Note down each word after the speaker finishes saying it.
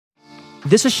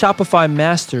This is Shopify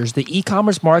Masters, the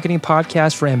e-commerce marketing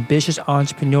podcast for ambitious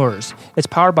entrepreneurs. It's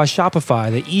powered by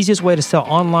Shopify, the easiest way to sell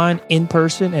online, in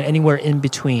person, and anywhere in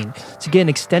between. To get an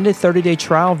extended 30-day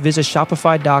trial, visit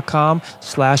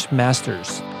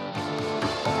shopify.com/masters.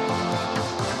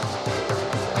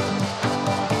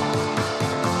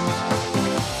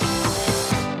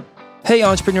 Hey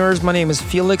entrepreneurs, my name is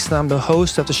Felix and I'm the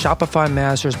host of the Shopify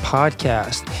Masters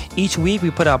podcast. Each week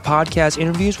we put out podcast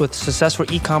interviews with successful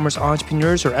e-commerce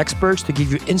entrepreneurs or experts to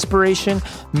give you inspiration,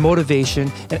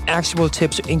 motivation, and actionable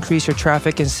tips to increase your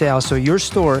traffic and sales so your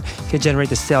store can generate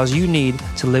the sales you need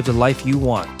to live the life you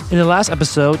want. In the last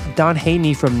episode, Don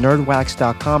Haney from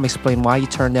nerdwax.com explained why he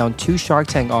turned down 2 Shark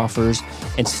Tank offers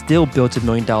and still built $1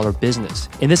 million business.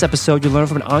 In this episode, you'll learn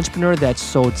from an entrepreneur that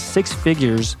sold 6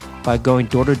 figures by going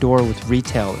door-to-door with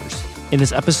retailers. In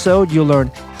this episode, you'll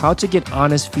learn how to get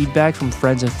honest feedback from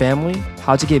friends and family,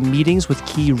 how to get meetings with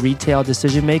key retail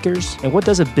decision makers, and what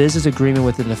does a business agreement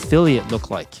with an affiliate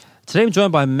look like. Today, I'm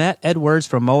joined by Matt Edwards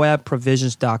from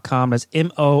MoabProvisions.com. That's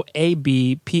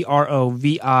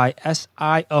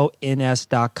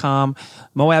MoabProvisions.com.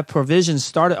 Moab Provisions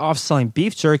started off selling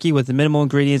beef jerky with the minimal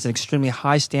ingredients and extremely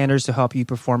high standards to help you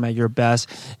perform at your best,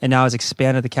 and now has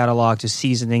expanded the catalog to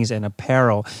seasonings and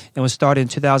apparel, and was started in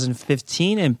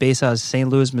 2015 and based out of St.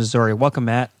 Louis, Missouri. Welcome,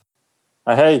 Matt.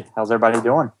 Hey, how's everybody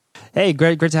doing? Hey,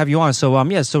 great to have you on. So,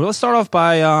 so let's start off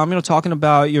by, talking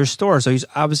about your store. So,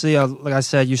 obviously, like I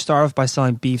said, you start off by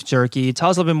selling beef jerky. Tell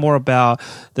us a little bit more about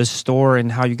the store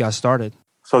and how you got started.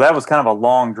 So that was kind of a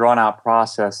long, drawn-out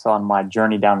process on my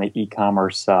journey down the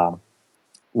e-commerce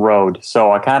road.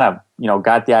 So I kind of,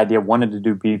 got the idea, wanted to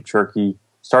do beef jerky,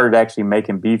 started actually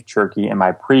making beef jerky in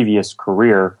my previous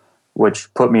career,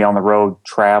 which put me on the road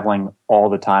traveling all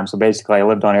the time. So basically, I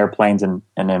lived on airplanes and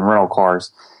in rental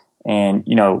cars. And,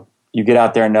 you get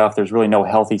out there enough, there's really no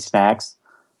healthy snacks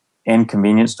in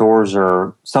convenience stores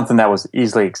or something that was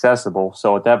easily accessible.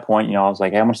 So at that point, I was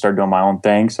like, hey, I'm going to start doing my own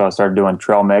thing. So I started doing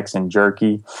trail mix and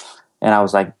jerky. And I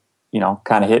was like,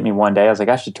 kind of hit me one day. I was like,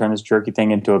 I should turn this jerky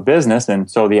thing into a business. And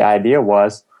so the idea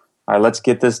was, all right, let's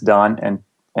get this done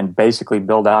and basically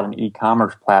build out an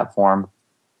e-commerce platform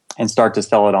and start to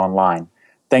sell it online.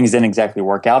 Things didn't exactly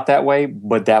work out that way,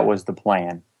 but that was the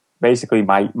plan. Basically,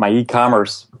 my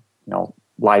e-commerce,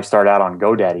 life started out on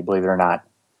GoDaddy, believe it or not,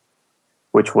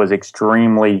 which was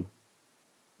extremely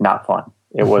not fun.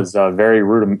 It was very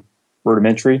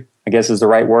rudimentary, I guess is the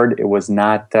right word. It was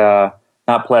not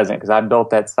pleasant because I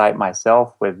built that site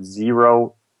myself with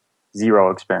zero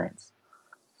experience.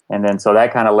 And then so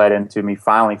that kind of led into me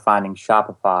finally finding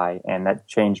Shopify, and that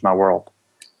changed my world.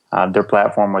 Their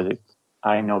platform was,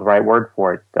 I didn't know the right word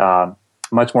for it,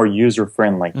 much more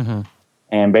user-friendly. Mm-hmm.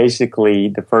 And basically,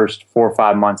 the first 4 or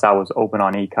 5 months I was open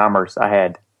on e-commerce, I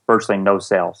had virtually no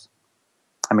sales.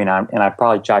 I mean, I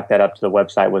probably chalked that up to the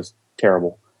website was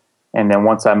terrible. And then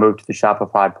once I moved to the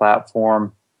Shopify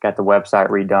platform, got the website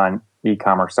redone,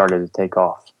 e-commerce started to take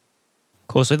off.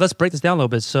 Cool. So let's break this down a little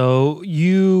bit. So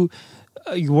you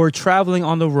were traveling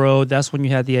on the road. That's when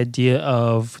you had the idea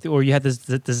of, or you had this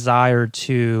desire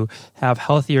to have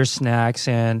healthier snacks,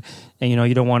 and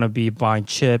you don't want to be buying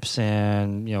chips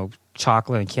and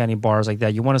chocolate and candy bars like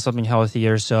that. You wanted something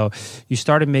healthier, so you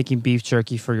started making beef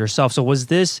jerky for yourself. So was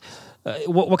this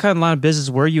what kind of line of business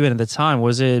were you in at the time?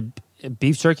 Was it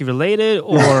beef jerky related,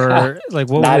 or like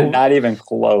what? Not even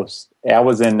close. I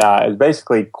was in it was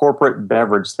basically corporate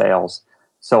beverage sales.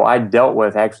 So I dealt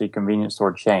with actually convenience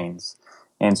store chains,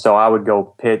 and so I would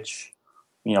go pitch,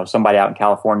 somebody out in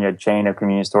California, a chain of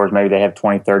convenience stores. Maybe they have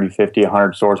 20, 30, 50,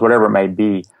 100 stores, whatever it may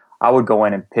be. I would go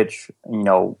in and pitch,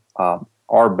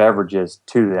 our beverages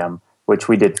to them, which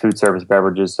we did food service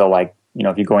beverages. So like,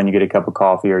 if you go in, you get a cup of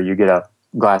coffee or you get a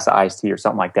glass of iced tea or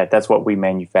something like that. That's what we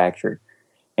manufactured.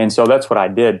 And so that's what I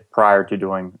did prior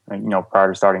to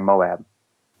starting Moab.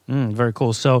 Very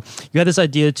cool. So you had this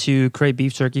idea to create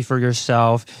beef jerky for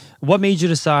yourself. What made you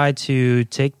decide to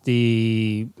take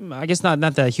I guess not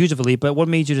that huge of a leap, but what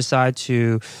made you decide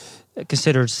to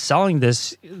consider selling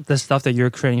this stuff that you're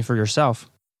creating for yourself?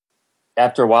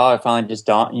 After a while, it finally just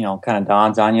kind of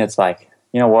dawns on you. It's like,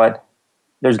 you know what?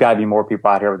 There's got to be more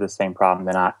people out here with the same problem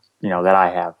than that I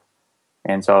have.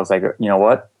 And so I was like, you know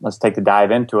what? Let's take the dive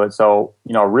into it. So,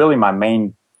 really my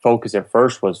main focus at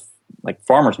first was like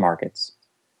farmers markets.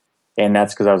 And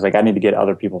that's because I was like, I need to get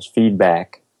other people's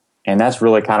feedback. And that's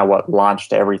really kind of what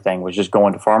launched everything, was just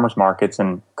going to farmers markets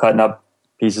and cutting up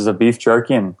pieces of beef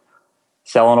jerky and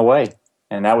selling away.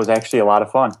 And that was actually a lot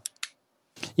of fun.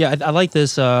 Yeah, I like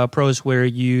this approach where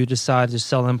you decide to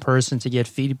sell in person to get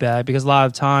feedback, because a lot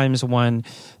of times when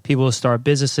people start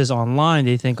businesses online,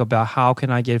 they think about how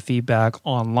can I get feedback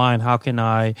online? How can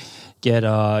I get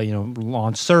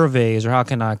launch surveys, or how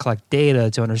can I collect data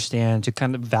to understand, to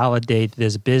kind of validate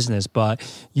this business? But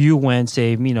you went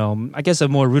I guess a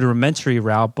more rudimentary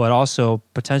route, but also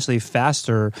potentially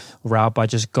faster route by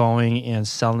just going and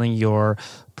selling your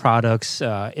products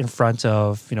in front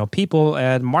of people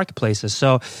and marketplaces.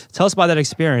 So tell us about that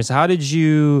experience. How did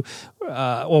you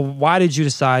why did you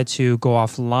decide to go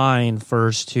offline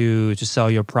first to sell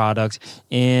your products,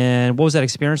 and what was that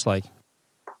experience like?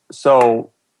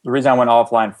 So the reason I went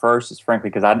offline first is frankly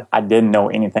because I didn't know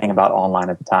anything about online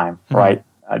at the time, right?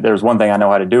 There's one thing I know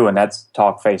how to do, and that's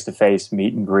talk face-to-face,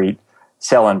 meet and greet,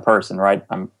 sell in person, right?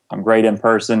 I'm great in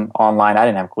person. Online, I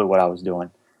didn't have a clue what I was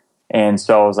doing. And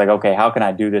so I was like, okay, how can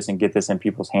I do this and get this in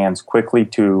people's hands quickly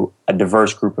to a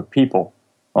diverse group of people?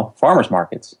 Well, farmers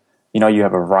markets. You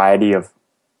have a variety of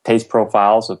taste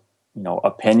profiles, of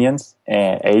opinions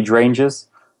and age ranges.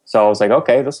 So I was like,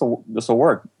 okay, this will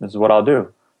work. This is what I'll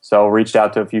do. So reached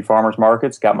out to a few farmers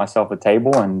markets, got myself a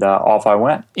table, and off I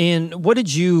went. And what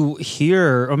did you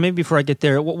hear, or maybe before I get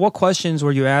there, what questions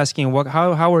were you asking?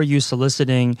 How are you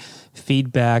soliciting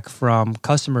feedback from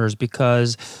customers?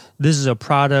 Because this is a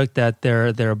product that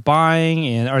they're buying,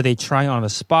 and are they trying on the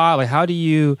spot? Like, how do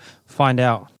you find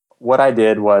out? What I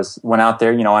did was went out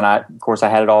there, and of course I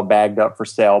had it all bagged up for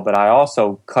sale, but I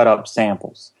also cut up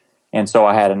samples. And so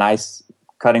I had a nice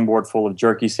cutting board full of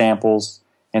jerky samples.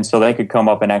 And so they could come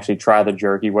up and actually try the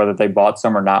jerky. Whether they bought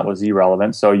some or not was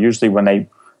irrelevant. So usually when they,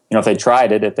 if they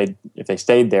tried it, if they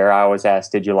stayed there, I always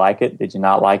ask, did you like it? Did you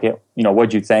not like it?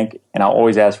 What'd you think? And I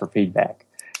always ask for feedback.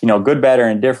 Good, bad, or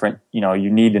indifferent, you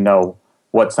need to know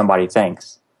what somebody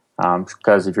thinks.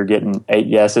 Because if you're getting 8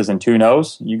 yeses and 2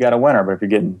 nos, you got a winner. But if you're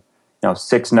getting,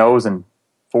 6 nos and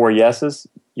 4 yeses,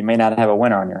 you may not have a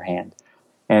winner on your hand.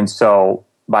 And so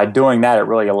by doing that, it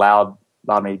really allowed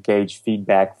me to gauge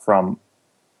feedback from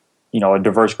a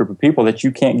diverse group of people that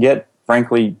you can't get,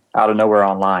 frankly, out of nowhere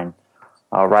online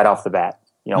right off the bat.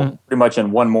 Pretty much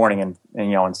in one morning and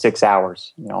in 6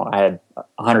 hours, I had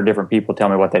 100 different people tell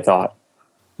me what they thought.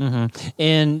 Mm-hmm.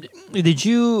 And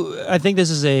I think this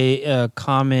is a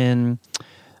common,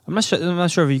 I'm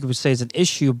not sure if you could say it's an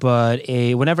issue, but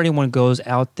whenever anyone goes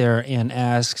out there and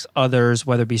asks others,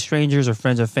 whether it be strangers or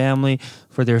friends or family,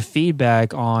 for their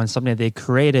feedback on something that they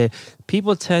created,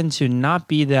 people tend to not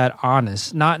be that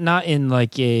honest. Not in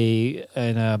like in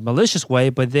a malicious way,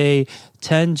 but they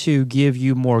tend to give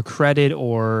you more credit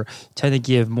or tend to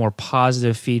give more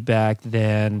positive feedback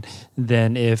than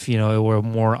if it were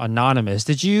more anonymous.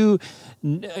 Did you,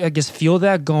 I guess, feel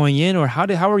that going in, or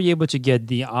how were you able to get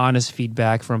the honest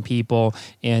feedback from people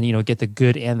and get the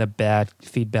good and the bad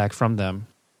feedback from them?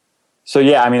 So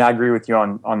yeah, I agree with you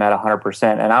on that 100%.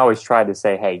 And I always try to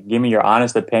say, hey, give me your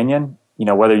honest opinion.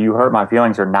 Whether you hurt my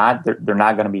feelings or not, they're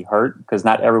not going to be hurt, because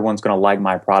not everyone's going to like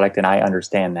my product, and I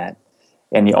understand that.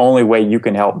 And the only way you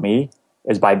can help me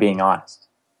is by being honest.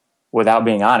 Without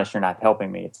being honest, you're not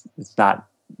helping me. It's not.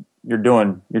 You're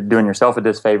doing yourself a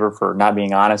disfavor for not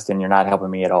being honest, and you're not helping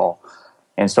me at all.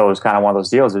 And so it was kind of one of those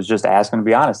deals. It was just asking to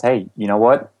be honest. Hey, you know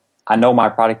what? I know my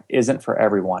product isn't for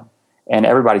everyone, and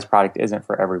everybody's product isn't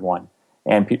for everyone.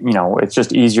 And it's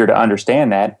just easier to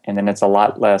understand that, and then it's a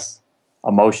lot less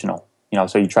emotional.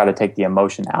 So you try to take the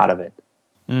emotion out of it.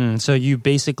 So you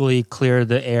basically clear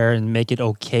the air and make it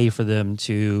okay for them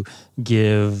to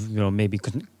give, maybe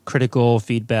critical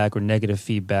feedback or negative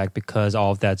feedback, because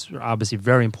all of that's obviously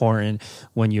very important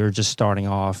when you're just starting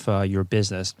off your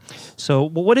business. So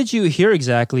what did you hear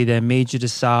exactly that made you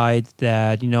decide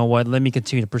that, let me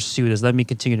continue to pursue this, let me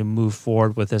continue to move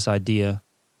forward with this idea?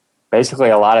 Basically,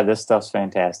 a lot of this stuff's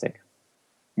fantastic.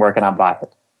 Where can I buy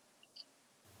it?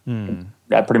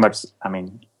 That's pretty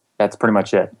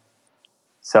much it.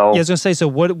 So yeah, I was going to say, so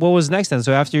what was next then?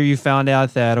 So after you found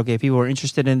out that, okay, people were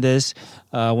interested in this,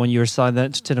 when you were selling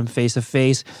that to them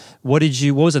face-to-face, what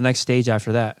was the next stage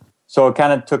after that? So it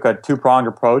kind of took a two-pronged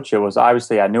approach. It was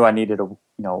obviously I knew I needed an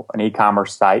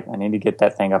e-commerce site. I needed to get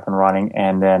that thing up and running.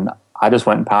 And then I just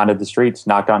went and pounded the streets,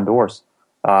 knocked on doors,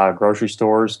 grocery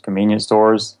stores, convenience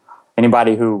stores.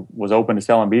 Anybody who was open to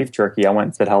selling beef jerky, I went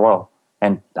and said hello.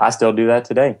 And I still do that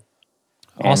today.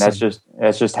 Awesome. And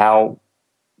that's just how,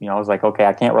 I was like, okay,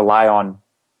 I can't rely on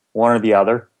one or the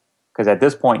other, because at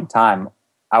this point in time,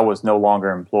 I was no longer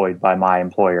employed by my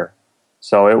employer.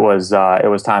 So it was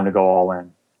time to go all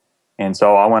in. And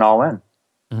so I went all in.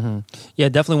 Mm-hmm. Yeah,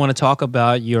 definitely want to talk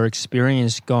about your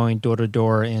experience going door to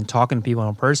door and talking to people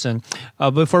in person.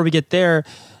 Before we get there,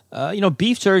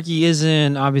 Beef jerky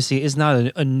is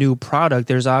not a new product.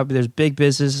 There's big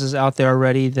businesses out there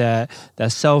already that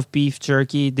sell beef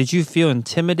jerky. Did you feel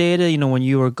intimidated, when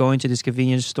you were going to these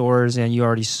convenience stores and you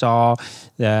already saw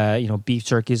that, beef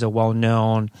jerky is a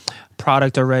well-known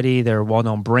product already, there are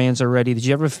well-known brands already? Did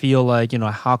you ever feel like,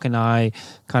 how can I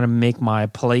kind of make my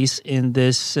place in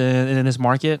this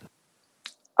market?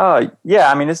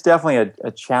 Yeah, I mean, it's definitely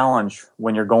a challenge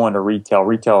when you're going to retail.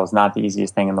 Retail is not the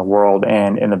easiest thing in the world.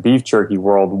 And in the beef jerky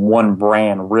world, one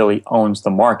brand really owns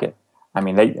the market. I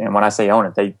mean, and when I say own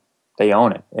it, they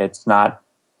own it. It's not,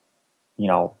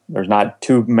 there's not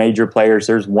two major players.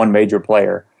 There's one major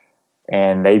player.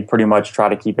 And they pretty much try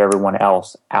to keep everyone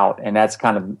else out. And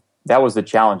that was the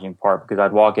challenging part, because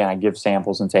I'd walk in, I'd give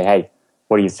samples and say, hey,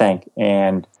 what do you think?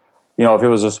 And if it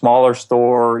was a smaller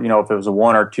store, if it was a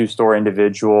 1 or 2 store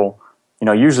individual,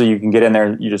 usually you can get in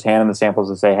there, you just hand them the samples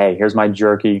and say, hey, here's my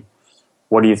jerky.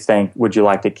 What do you think? Would you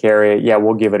like to carry it? Yeah,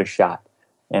 we'll give it a shot.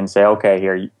 And say, okay,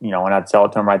 here, and I'd sell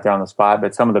it to them right there on the spot.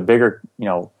 But some of the bigger,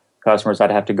 customers,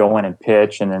 I'd have to go in and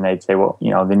pitch, and then they'd say, well,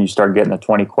 then you start getting the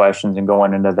 20 questions and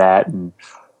going into that, and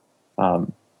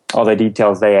all the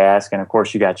details they ask. And of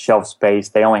course, you got shelf space.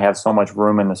 They only have so much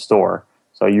room in the store.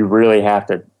 So you really have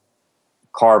to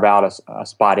carve out a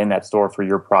spot in that store for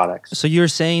your products. So you're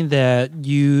saying that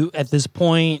you, at this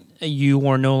point, you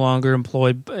were no longer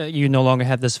employed, you no longer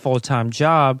had this full-time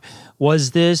job.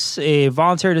 Was this a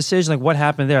voluntary decision? Like, what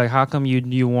happened there? Like, how come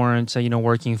you weren't,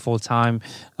 working full-time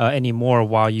anymore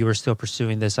while you were still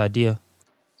pursuing this idea?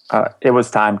 It was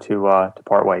time to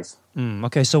part ways.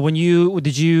 Okay, so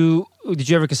did you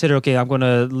ever consider, okay, I'm going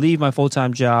to leave my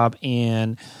full-time job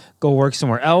and go work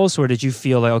somewhere else, or did you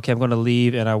feel like, okay, I'm going to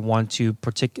leave and I want to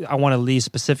leave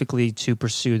specifically to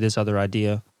pursue this other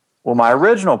idea? Well, my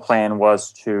original plan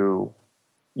was to,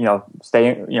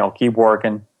 stay, keep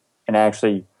working and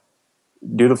actually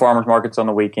do the farmers markets on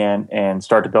the weekend and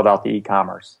start to build out the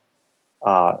e-commerce.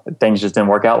 Things just didn't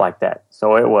work out like that.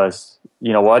 So it was,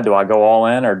 what, do I go all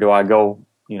in, or do I go,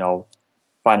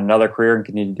 find another career and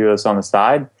continue to do this on the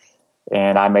side?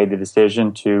 And I made the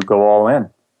decision to go all in.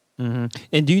 Mm-hmm.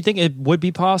 And do you think it would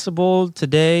be possible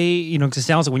today? Because it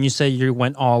sounds like when you say you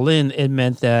went all in, it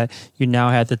meant that you now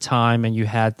had the time and you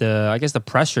had the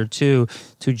pressure too,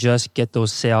 to just get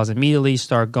those sales immediately,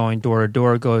 start going door to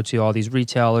door, go to all these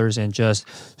retailers and just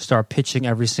start pitching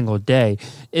every single day.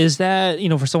 Is that,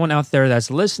 for someone out there that's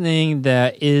listening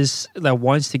that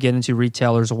wants to get into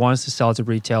retailers, wants to sell to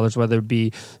retailers, whether it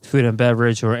be food and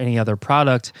beverage or any other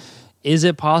product, is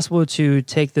it possible to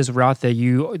take this route that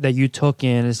you took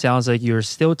in? It sounds like you're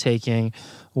still taking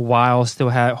while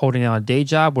still holding down a day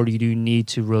job, or do you need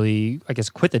to really,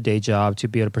 quit the day job to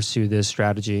be able to pursue this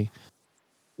strategy?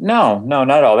 No, not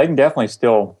at all. They can definitely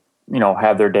still,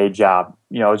 have their day job.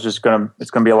 It's going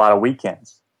to be a lot of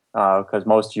weekends because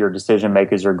most of your decision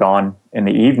makers are gone in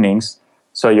the evenings.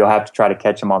 So you'll have to try to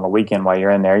catch them on the weekend while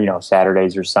you're in there,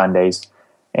 Saturdays or Sundays.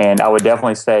 And I would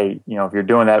definitely say, if you're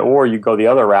doing that, or you go the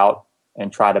other route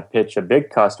and try to pitch a big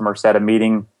customer, set a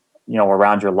meeting,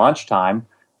 around your lunchtime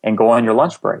and go on your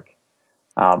lunch break.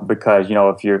 Because,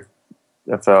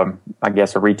 if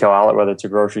a retail outlet, whether it's a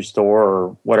grocery store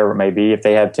or whatever it may be, if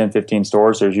they have 10, 15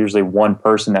 stores, there's usually one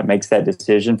person that makes that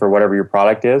decision for whatever your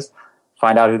product is.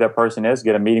 Find out who that person is,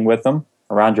 get a meeting with them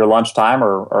around your lunchtime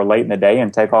or late in the day,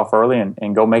 and take off early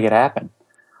and go make it happen.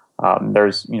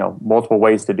 There's, multiple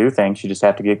ways to do things. You just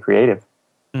have to get creative.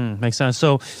 Makes sense.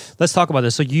 So let's talk about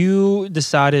this. So you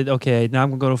decided, okay, now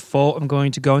I'm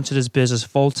going to go into this business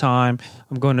full time.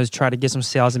 I'm going to try to get some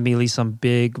sales immediately, some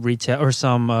big retail or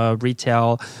some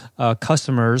retail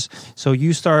customers. So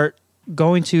you start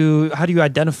going to, how do you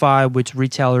identify which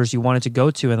retailers you wanted to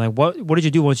go to? And what did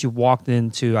you do once you walked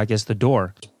into, the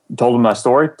door? Told them my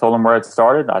story, told them where it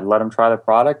started. I'd let them try the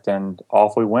product, and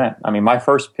off we went. I mean, my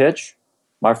first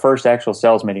actual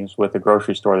sales meeting was with a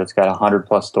grocery store that's got 100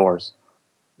 plus stores.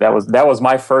 That was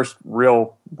my first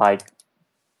real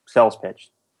sales pitch.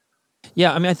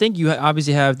 Yeah, I mean, I think you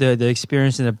obviously have the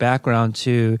experience and the background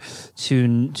to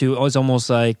it's almost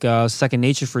like second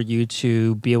nature for you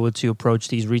to be able to approach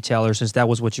these retailers, since that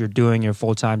was what you're doing, your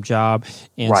full-time job,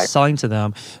 and right. Selling to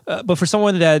them. But for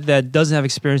someone that doesn't have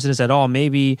experience in this at all,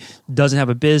 maybe doesn't have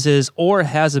a business or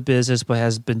has a business but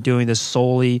has been doing this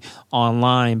solely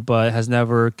online but has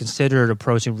never considered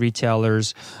approaching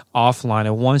retailers offline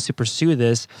and wants to pursue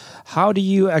this, how do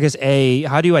you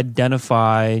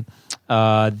identify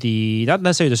not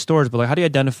necessarily the stores, but how do you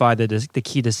identify the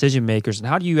key decision makers, and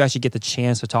how do you actually get the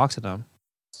chance to talk to them?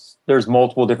 There's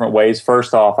multiple different ways.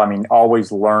 First off,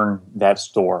 always learn that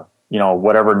store.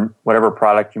 Whatever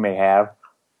product you may have,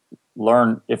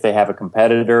 learn if they have a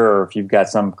competitor or if you've got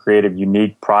some creative,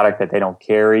 unique product that they don't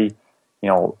carry.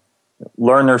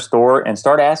 Learn their store and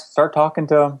start talking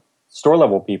to store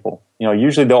level people.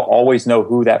 Usually they'll always know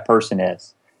who that person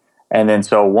is. And then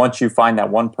so once you find that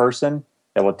one person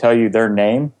that will tell you their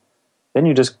name, then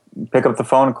you just pick up the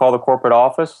phone and call the corporate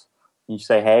office. You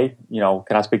say, hey,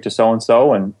 can I speak to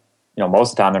so-and-so? And,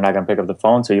 most of the time they're not going to pick up the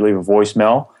phone. So you leave a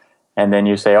voicemail and then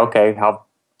you say, okay, how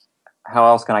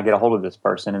else can I get a hold of this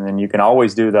person? And then you can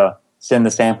always do the send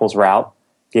the samples route,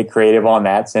 get creative on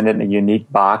that, send it in a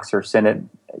unique box or send it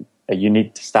a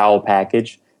unique style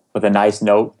package with a nice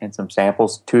note and some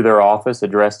samples to their office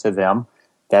addressed to them.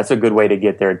 That's a good way to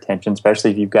get their attention,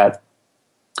 especially if you've got,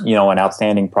 an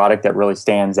outstanding product that really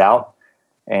stands out,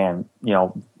 and,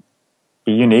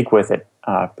 be unique with it,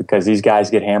 because these guys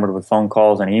get hammered with phone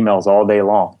calls and emails all day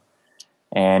long.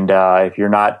 And if you're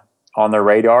not on their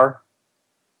radar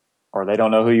or they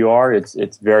don't know who you are,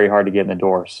 it's very hard to get in the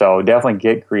door. So definitely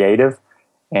get creative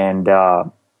and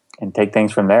take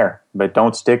things from there. But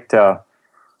don't stick to,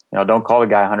 don't call the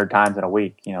guy 100 times in a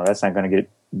week. That's not going to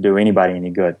do anybody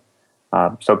any good.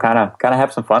 So kind of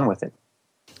have some fun with it.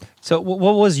 So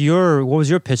what was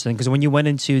your pitch then? Because when you went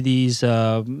into these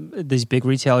big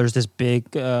retailers, this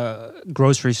big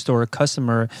grocery store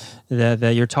customer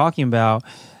that you're talking about,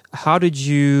 how did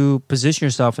you position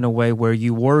yourself in a way where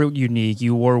you were unique,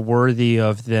 you were worthy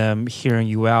of them hearing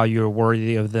you out, you were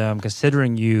worthy of them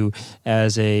considering you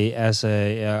as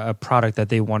a product that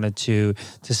they wanted to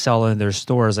sell in their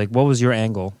stores? Like, what was your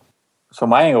angle? So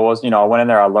my angle was, I went in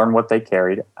there, I learned what they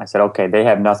carried. I said, okay, they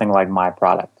have nothing like my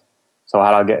product. So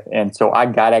I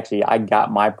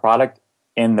got my product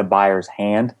in the buyer's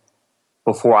hand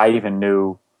before I even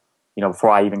knew, before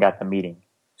I even got the meeting.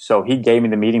 So he gave me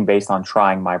the meeting based on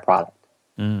trying my product.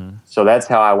 So that's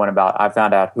how I went about. I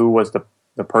found out who was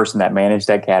the person that managed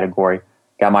that category,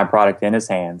 got my product in his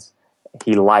hands.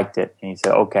 He liked it, and he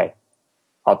said, okay,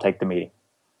 I'll take the meeting.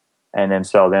 And then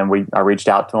I reached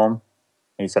out to him, and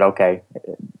he said, okay.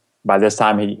 By this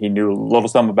time, he knew a little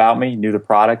something about me, knew the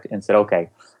product, and said, okay,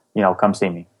 come see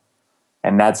me.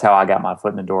 And that's how I got my foot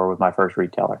in the door with my first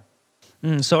retailer.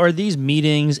 So are these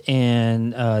meetings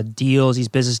and deals, these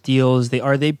business deals,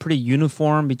 are they pretty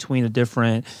uniform between the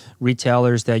different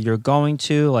retailers that you're going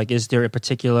to? Like, is there a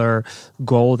particular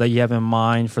goal that you have in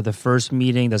mind for the first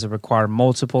meeting? Does it require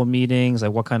multiple meetings?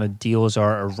 Like, what kind of deals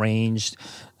are arranged?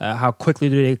 How quickly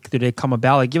do they come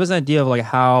about? Like, give us an idea of like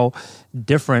how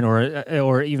different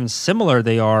or even similar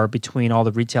they are between all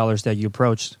the retailers that you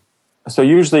approached. So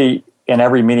usually in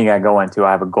every meeting I go into,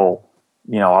 I have a goal.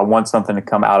 I want something to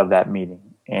come out of that meeting.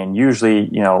 And usually,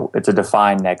 it's a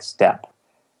defined next step.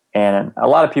 And a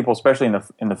lot of people, especially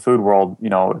in the food world,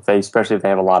 especially if they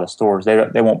have a lot of stores,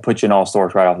 they won't put you in all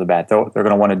stores right off the bat. They're going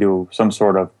to want to do some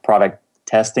sort of product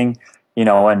testing, in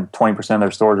 20% of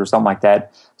their stores or something like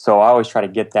that. So I always try to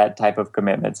get that type of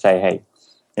commitment. Say, hey,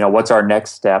 what's our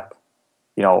next step?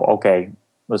 Okay,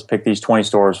 let's pick these 20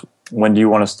 stores. When do you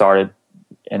want to start it?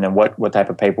 And then what type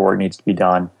of paperwork needs to be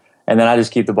done? And then I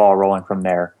just keep the ball rolling from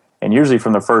there. And usually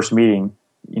from the first meeting,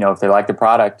 if they like the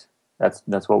product,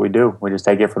 that's what we do. We just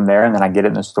take it from there, and then I get it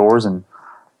in the stores and,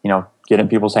 get it in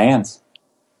people's hands.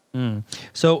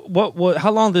 So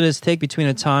how long did this take between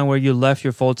the time where you left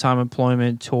your full-time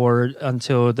employment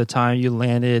until the time you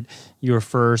landed your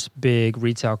first big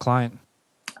retail client?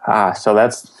 So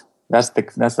that's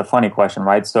the funny question,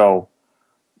 right? So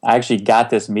I actually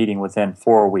got this meeting within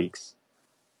 4 weeks,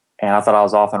 and I thought I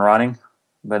was off and running.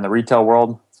 But in the retail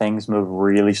world, things move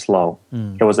really slow.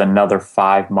 It was another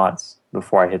 5 months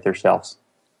before I hit their shelves.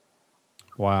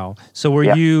 Wow. So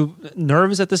were you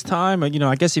nervous at this time? I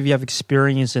guess if you have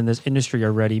experience in this industry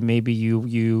already, maybe you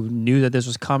knew that this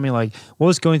was coming. Like, what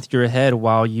was going through your head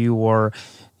while you were,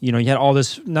 you had all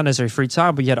this, not necessarily free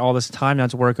time, but you had all this time now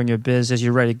to work on your business.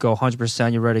 You're ready to go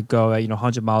 100%. You're ready to go at,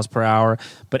 100 miles per hour.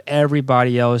 But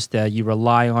everybody else that you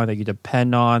rely on, that you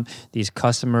depend on, these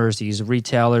customers, these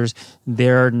retailers,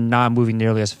 they're not moving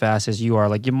nearly as fast as you are.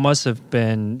 Like, you must have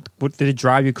been, did it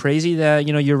drive you crazy that,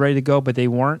 you're ready to go, but they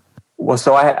weren't? Well,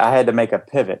 so I had to make a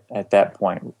pivot at that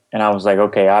point. And I was like,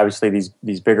 okay, obviously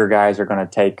these bigger guys are going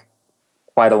to take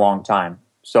quite a long time.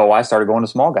 So I started going to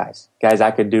small guys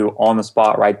I could do on the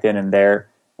spot right then and there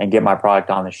and get my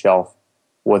product on the shelf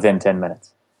within 10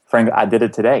 minutes. Frank, I did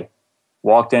it today.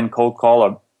 Walked in, cold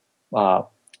call a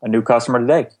new customer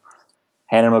today.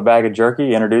 Handed him a bag of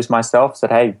jerky, introduced myself,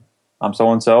 said, hey, I'm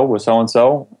so-and-so with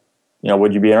so-and-so.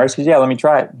 Would you be interested? Yeah, let me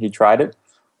try it. He tried it.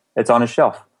 It's on his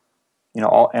shelf,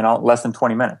 all in less than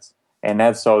 20 minutes. And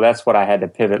that's what I had to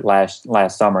pivot last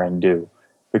summer and do,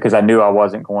 because I knew I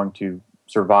wasn't going to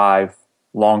survive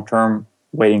long-term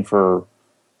waiting for,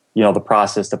 the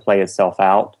process to play itself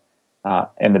out,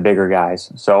 and the bigger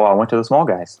guys. So I went to the small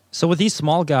guys. So with these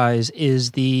small guys,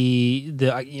 is the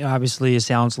obviously it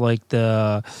sounds like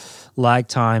the lag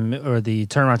time or the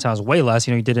turnaround time is way less.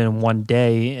 You did it in one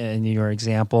day in your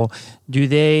example. Do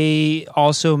they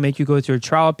also make you go through a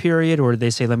trial period, or do they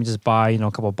say, let me just buy, a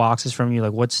couple of boxes from you?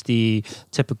 Like, what's the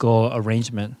typical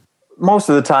arrangement? Most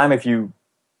of the time, if you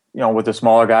with the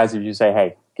smaller guys, if you say,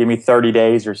 hey, give me 30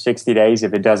 days or 60 days,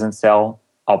 if it doesn't sell,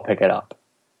 I'll pick it up.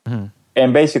 Mm-hmm.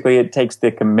 And basically it takes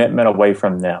the commitment away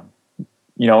from them,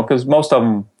 because most of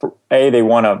them, A, they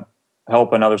want to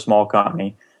help another small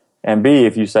company. And B,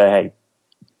 if you say, hey,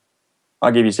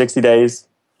 I'll give you 60 days,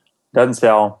 doesn't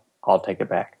sell, I'll take it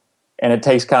back. And it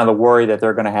takes kind of the worry that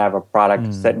they're going to have a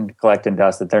product sitting collecting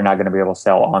dust that they're not going to be able to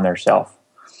sell on their shelf.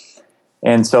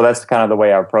 And so that's kind of the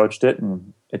way I approached it,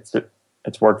 and it's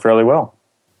worked fairly well.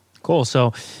 Cool.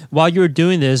 So while you were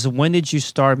doing this, when did you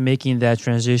start making that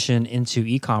transition into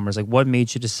e-commerce? Like, what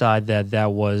made you decide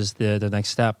that was the next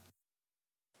step?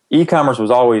 E-commerce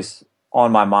was always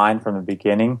on my mind from the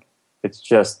beginning. It's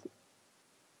just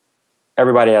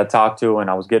everybody I talked to,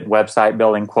 and I was getting website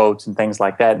building quotes and things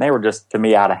like that, and they were just, to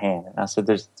me, out of hand. And I said,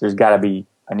 there's got to be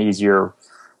an easier,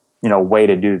 way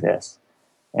to do this.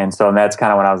 And so that's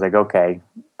kind of when I was like, okay,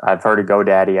 I've heard of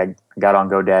GoDaddy. I got on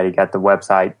GoDaddy, got the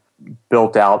website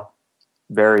built out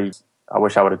I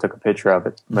wish I would have took a picture of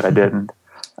it, but I didn't.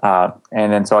 And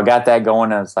then so I got that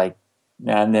going. And I was like,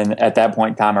 and then at that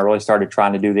point in time, I really started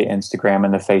trying to do the Instagram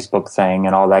and the Facebook thing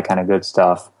and all that kind of good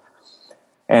stuff.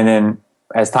 And then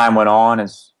as time went on,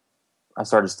 as I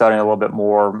started studying a little bit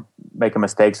more, making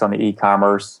mistakes on the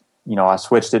e-commerce, I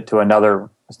switched it to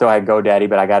I still had GoDaddy,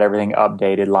 but I got everything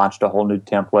updated, launched a whole new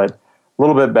template, a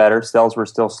little bit better. Sales were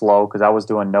still slow because I was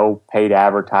doing no paid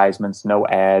advertisements, no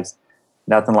ads,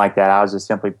 nothing like that. I was just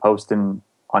simply posting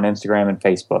on Instagram and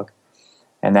Facebook,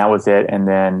 and that was it. And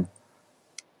then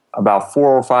about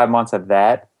 4 or 5 months of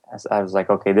that, I was like,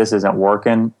 okay, this isn't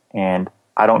working. And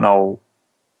I don't know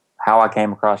how I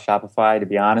came across Shopify, to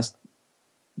be honest,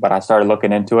 but I started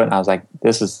looking into it, and I was like,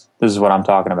 this is what I'm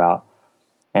talking about.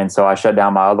 And so I shut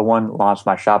down my other one, launched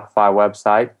my Shopify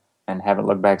website, and haven't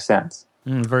looked back since.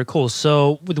 Very cool.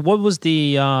 So what was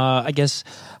the,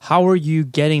 how are you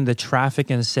getting the traffic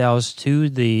and sales to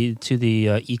the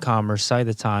e-commerce site at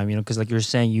the time? Because like you're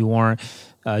saying, you weren't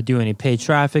doing any paid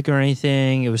traffic or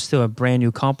anything. It was still a brand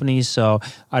new company. So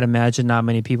I'd imagine not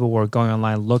many people were going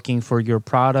online looking for your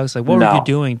products. Like, what were you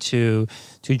doing to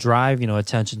drive,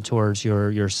 attention towards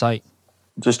your site?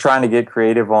 Just trying to get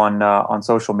creative on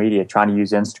social media, trying to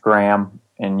use Instagram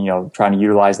and, trying to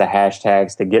utilize the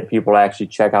hashtags to get people to actually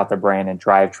check out the brand and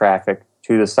drive traffic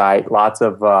to the site. Lots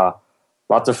of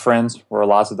friends were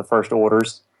lots of the first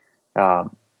orders,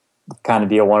 kind of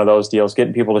deal, one of those deals,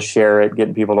 getting people to share it,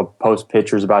 getting people to post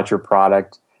pictures about your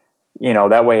product.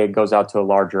 That way it goes out to a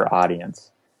larger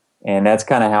audience. And that's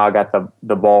kind of how I got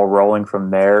the ball rolling from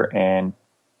there. And,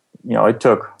 it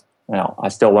took, I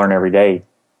still learn every day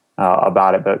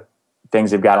about it, but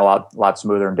things have gotten a lot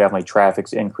smoother, and definitely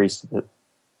traffic's increased to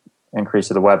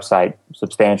the website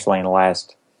substantially in the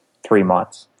last 3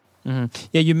 months. Mm-hmm.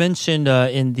 Yeah, you mentioned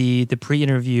in the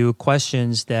pre-interview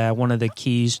questions that one of the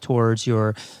keys towards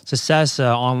your success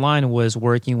online was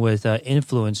working with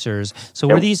influencers. So,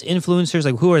 were these influencers,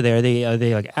 like, who are they? Are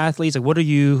they like athletes? Like,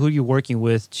 who are you working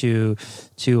with to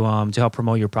help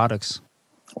promote your products?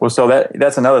 Well, so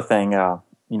that's another thing.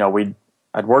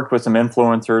 I'd worked with some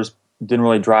influencers, didn't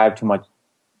really drive too much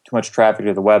traffic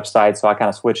to the website, so I kind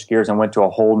of switched gears and went to a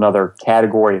whole nother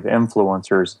category of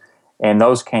influencers, and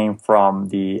those came from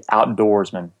the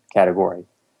outdoorsman category.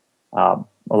 A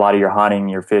lot of your hunting,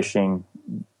 your fishing,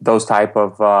 those type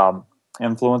of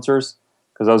influencers,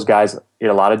 because those guys eat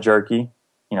a lot of jerky,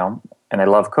 and they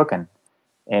love cooking.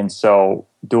 And so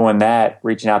doing that,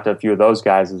 reaching out to a few of those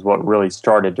guys is what really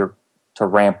started to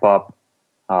ramp up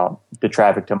the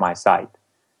traffic to my site.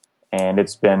 And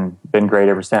it's been great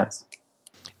ever since.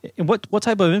 And what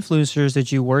type of influencers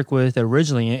did you work with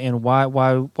originally, and why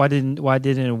didn't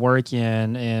it work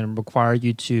and require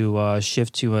you to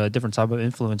shift to a different type of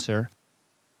influencer?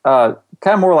 Kind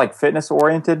of more like fitness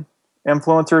oriented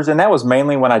influencers, and that was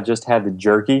mainly when I just had the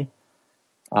jerky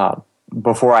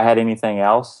before I had anything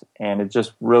else, and it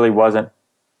just really wasn't.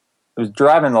 It was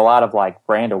driving a lot of like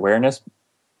brand awareness,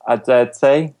 I'd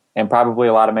say, and probably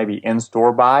a lot of maybe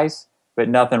in-store buys, but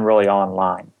nothing really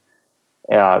online.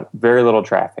 Very little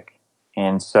traffic.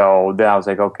 And so then I was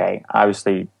like, okay,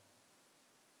 obviously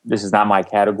this is not my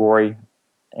category.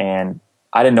 And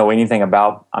I didn't know anything I'm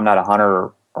not a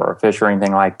hunter or a fisher or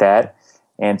anything like that.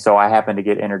 And so I happened to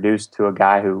get introduced to a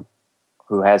guy who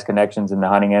who has connections in the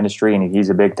hunting industry, and he's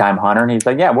a big time hunter. And he's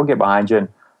like, yeah, we'll get behind you and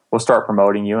we'll start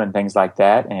promoting you and things like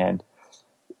that. And,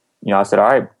 I said, all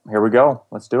right, here we go.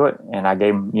 Let's do it. And I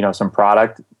gave him, some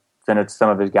product, sent it to some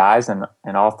of his guys, and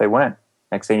off they went.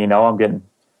 Next thing you know, I'm getting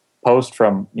posts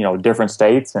from, different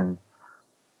states and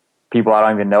people I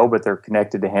don't even know, but they're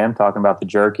connected to him talking about the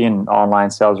jerky, and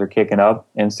online sales are kicking up.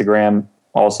 Instagram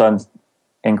all of a sudden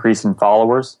increasing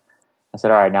followers. I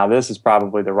said, all right, now this is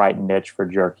probably the right niche for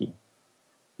jerky.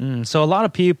 So a lot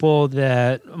of people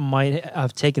that might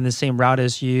have taken the same route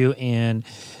as you and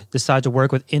decide to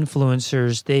work with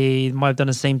influencers, they might have done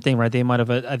the same thing, right? They might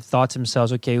have thought to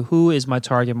themselves, okay, who is my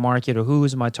target market, or who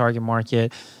is my target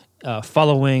market?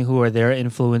 Following who are their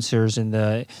influencers in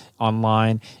the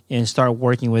online, and start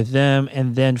working with them,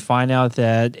 and then find out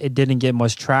that it didn't get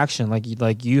much traction like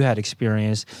you had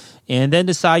experienced, and then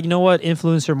decide,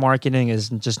 influencer marketing is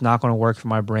just not going to work for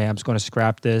my brand. I'm just going to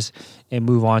scrap this and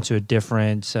move on to a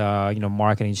different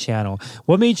marketing channel.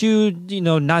 What made you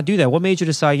not do that? What made you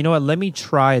decide, let me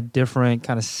try a different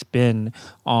kind of spin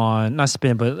on, not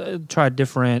spin, but try a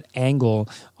different angle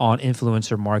on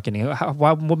influencer marketing?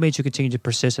 What made you continue to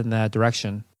persist in that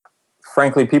direction?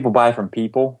 Frankly, people buy from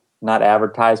people, not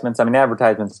advertisements. I mean,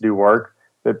 advertisements do work,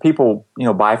 but people,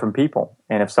 buy from people.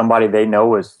 And if somebody they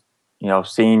know is,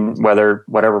 seeing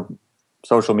whatever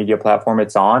social media platform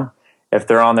it's on, if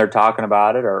they're on there talking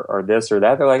about it or this or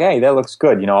that, they're like, hey, that looks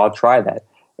good. I'll try that.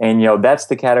 And, that's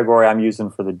the category I'm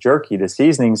using for the jerky. The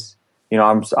seasonings,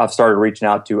 I've started reaching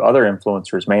out to other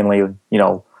influencers, mainly,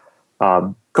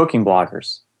 cooking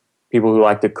bloggers, people who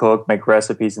like to cook, make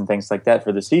recipes and things like that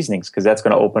for the seasonings, because that's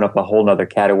going to open up a whole nother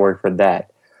category for that.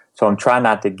 So I'm trying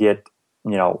not to get,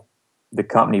 the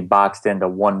company boxed into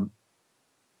one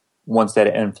set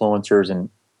of influencers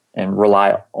and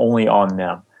rely only on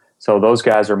them. So those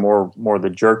guys are more the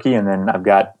jerky, and then I've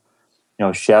got,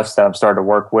 chefs that I'm starting to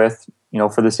work with,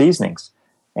 for the seasonings.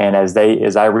 And as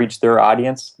I reach their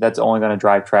audience, that's only going to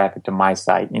drive traffic to my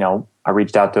site. I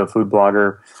reached out to a food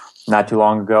blogger not too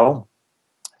long ago,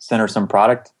 sent her some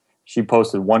product. She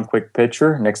posted one quick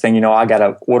picture. Next thing you know, I got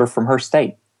an order from her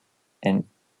state, and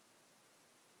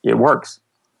it works.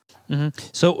 Mm-hmm.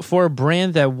 So for a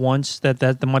brand that wants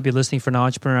that might be listening, for an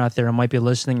entrepreneur out there, and might be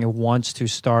listening and wants to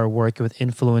start working with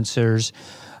influencers,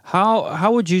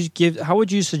 how would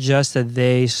you suggest that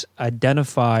they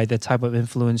identify the type of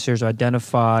influencers, or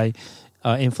identify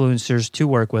influencers to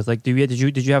work with? Like, did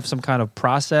you have some kind of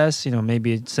process?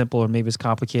 Maybe it's simple or maybe it's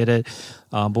complicated,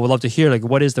 but we'd love to hear, like,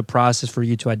 what is the process for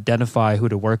you to identify who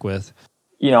to work with?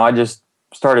 I just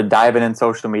started diving in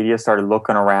social media, started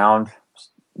looking around,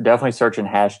 definitely searching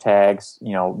hashtags,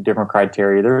 different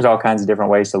criteria. There's all kinds of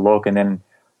different ways to look. And then,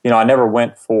 I never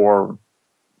went for,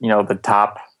 the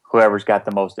top, whoever's got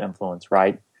the most influence,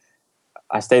 right?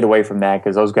 I stayed away from that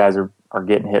because those guys are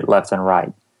getting hit left and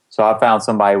right. So I found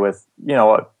somebody with,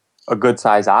 a good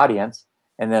size audience.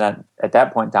 And then at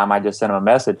that point in time, I just sent them a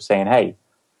message saying, hey,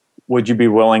 would you be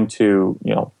willing to,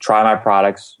 try my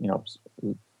products, in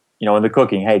the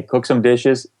cooking? Hey, cook some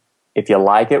dishes. If you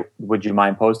like it, would you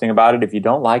mind posting about it? If you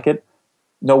don't like it,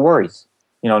 no worries,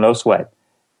 no sweat.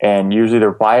 And usually the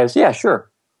reply is, yeah, sure.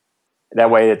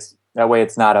 That way it's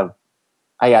not a,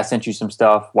 hey, I sent you some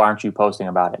stuff, why aren't you posting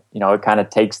about it? It kind of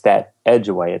takes that edge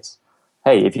away. It's,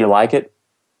 hey, if you like it,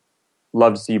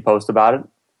 love to see you post about it.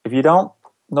 If you don't,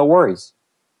 no worries.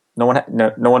 No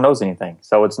one knows anything.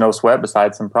 So it's no sweat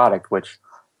besides some product, which,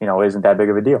 isn't that big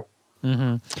of a deal.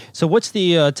 Mm-hmm. So what's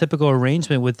the typical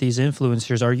arrangement with these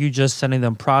influencers? Are you just sending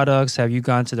them products? Have you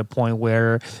gotten to the point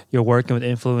where you're working with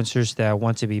influencers that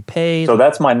want to be paid? So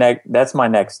that's my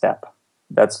next step.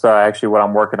 That's actually what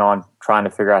I'm working on, trying to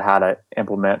figure out how to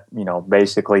implement,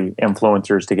 basically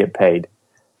influencers to get paid.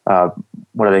 What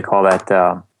do they call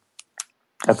that?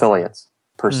 Affiliates,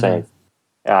 per se.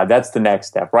 That's the next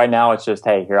step. Right now, it's just,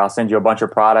 hey, here, I'll send you a bunch of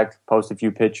product, post a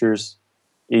few pictures,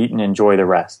 eat and enjoy the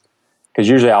rest. Because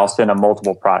usually I'll send them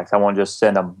multiple products. I won't just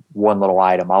send them one little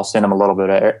item. I'll send them a little bit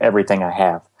of everything I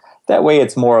have. That way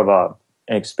it's more of an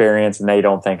experience, and they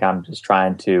don't think I'm just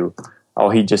trying to, oh,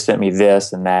 he just sent me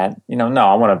this and that. No,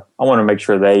 I want to make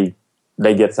sure they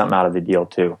get something out of the deal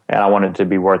too. And I want it to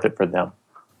be worth it for them.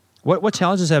 What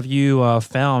challenges have you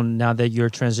found now that you're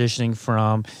transitioning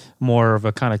from more of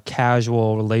a kind of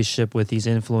casual relationship with these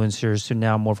influencers to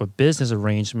now more of a business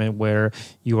arrangement where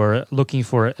you are looking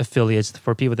for affiliates,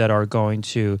 for people that are going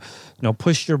to,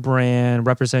 push your brand,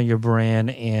 represent your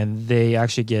brand, and they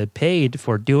actually get paid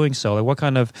for doing so? Like, what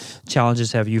kind of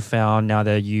challenges have you found now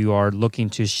that you are looking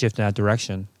to shift in that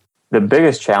direction? The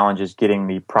biggest challenge is getting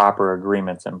the proper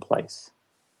agreements in place.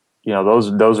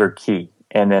 Those are key.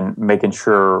 And then making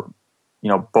sure,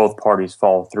 both parties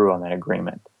follow through on that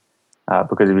agreement.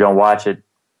 Because if you don't watch it,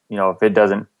 if it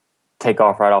doesn't take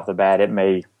off right off the bat, it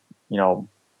may,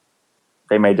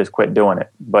 they may just quit doing it.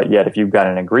 But yet, if you've got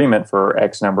an agreement for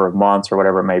X number of months or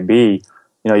whatever it may be,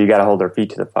 you got to hold their feet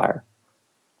to the fire.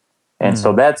 And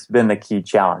so that's been the key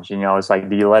challenge. It's like,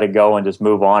 do you let it go and just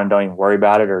move on and don't even worry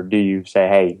about it? Or do you say,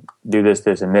 hey, do this,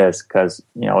 this, and this? Because,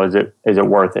 is it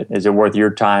worth it? Is it worth your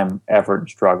time, effort, and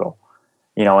struggle?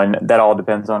 And that all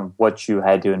depends on what you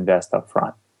had to invest up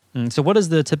front. So what does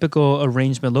the typical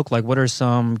arrangement look like? What are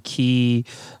some key,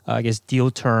 deal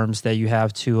terms that you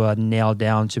have to nail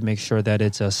down to make sure that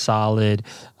it's a solid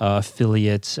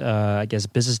affiliate,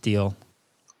 business deal?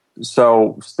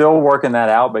 So still working that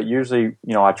out, but usually,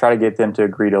 I try to get them to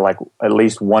agree to like at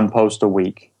least one post a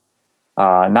week.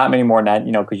 Not many more than that,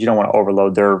 because you don't want to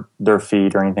overload their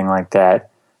feed or anything like that.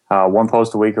 One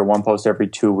post a week or one post every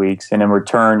 2 weeks. And in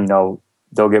return,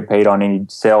 they'll get paid on any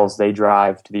sales they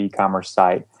drive to the e-commerce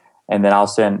site. And then I'll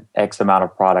send X amount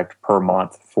of product per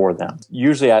month for them.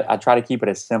 Usually I try to keep it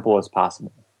as simple as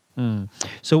possible.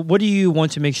 So what do you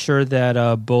want to make sure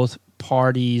that both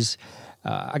parties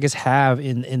have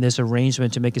in this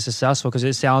arrangement to make it successful? Because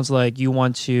it sounds like you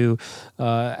want to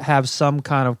have some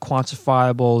kind of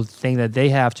quantifiable thing that they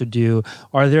have to do.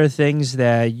 Are there things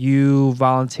that you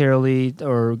voluntarily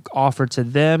or offer to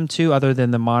them too, other than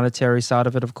the monetary side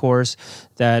of it, of course,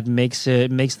 that makes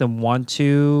them want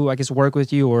to, work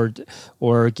with you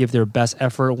or give their best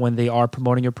effort when they are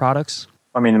promoting your products?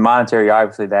 I mean, the monetary,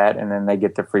 obviously that, and then they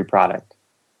get the free product.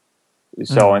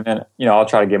 So, and then, I'll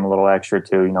try to give them a little extra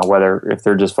too, whether if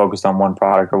they're just focused on one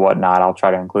product or whatnot, I'll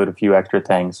try to include a few extra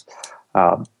things.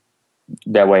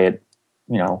 That way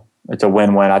it's a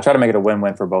win-win. I try to make it a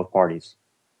win-win for both parties.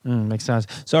 Makes sense.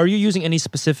 So are you using any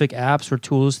specific apps or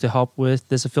tools to help with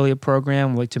this affiliate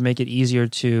program, like to make it easier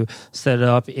to set it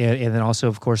up and then also,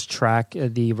 of course, track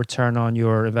the return on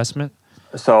your investment?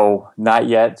 So not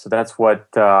yet. So that's what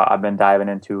I've been diving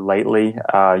into lately.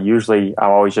 Usually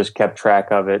I've always just kept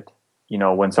track of it.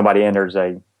 When somebody enters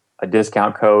a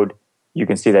discount code, you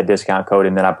can see that discount code,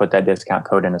 and then I put that discount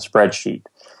code in a spreadsheet.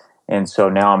 And so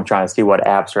now I'm trying to see what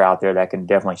apps are out there that can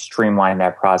definitely streamline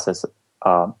that process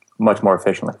much more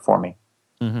efficiently for me.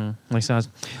 Makes sense.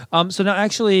 So now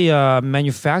actually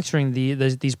manufacturing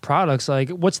these products, like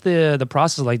what's the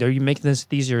process like? Are you making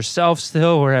these yourself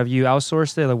still, or have you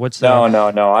outsourced it? Like what's No.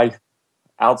 I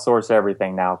outsource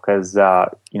everything now because,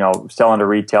 selling to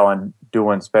retail and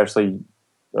doing especially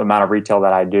the amount of retail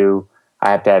that I do,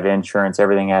 I have to have insurance.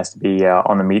 Everything has to be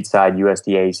on the meat side,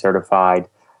 USDA certified.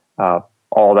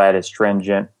 All that is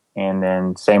stringent. And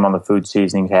then same on the food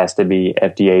seasonings, has to be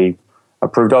FDA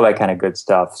approved, all that kind of good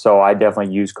stuff. So I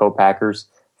definitely use co-packers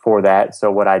for that. So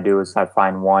what I do is I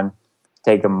find one,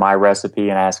 take them my recipe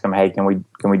and ask them, hey, can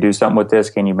we do something with this?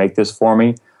 Can you make this for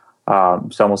me?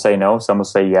 Some will say no, some will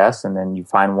say yes. And then you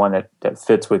find one that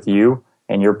fits with you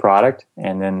and your product,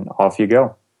 and then off you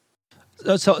go.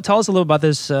 So tell us a little about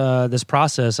this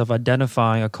process of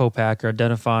identifying a co-packer,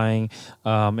 identifying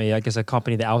a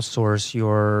company to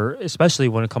outsource especially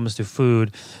when it comes to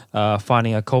food,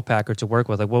 finding a co-packer to work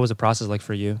with. Like, what was the process like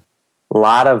for you? A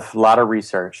lot of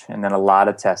research and then a lot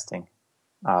of testing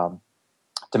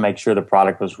to make sure the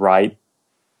product was right.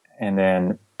 And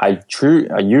then I try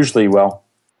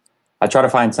to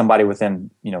find somebody within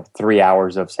 3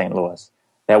 hours of St. Louis.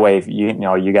 That way, if you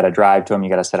got to drive to them, you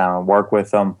got to sit down and work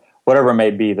with them. Whatever it may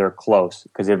be, they're close,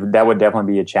 because that would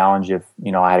definitely be a challenge if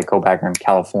I had a co-packer in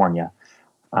California.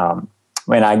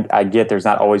 I get there's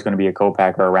not always going to be a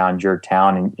co-packer around your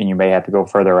town, and you may have to go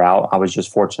further out. I was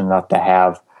just fortunate enough to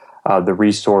have the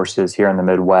resources here in the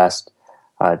Midwest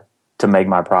to make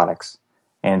my products.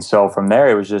 And so from there,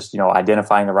 it was just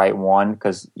identifying the right one,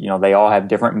 because they all have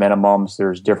different minimums.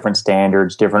 There's different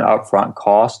standards, different upfront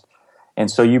costs, and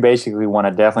so you basically want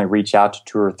to definitely reach out to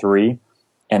 2 or 3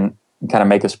 and kind of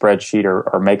make a spreadsheet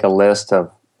or make a list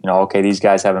of, okay, these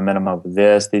guys have a minimum of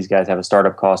this, these guys have a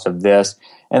startup cost of this,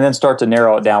 and then start to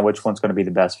narrow it down which one's going to be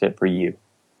the best fit for you.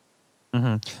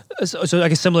 So I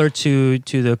guess similar to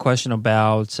the question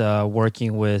about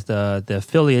working with the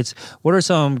affiliates, what are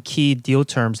some key deal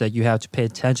terms that you have to pay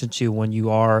attention to when you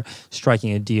are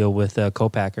striking a deal with a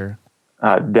co-packer?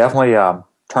 Definitely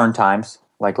turn times,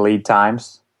 like lead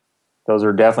times. Those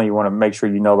are definitely, you want to make sure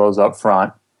you know those up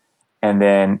front. And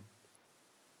then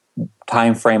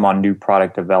time frame on new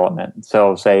product development.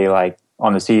 So say like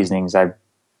on the seasonings, I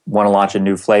want to launch a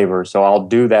new flavor. So I'll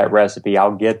do that recipe,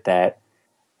 I'll get that,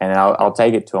 and then I'll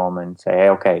take it to them and say, hey,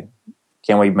 okay,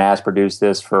 can we mass produce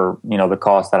this for the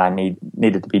cost that I need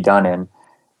it to be done in?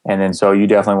 And then so you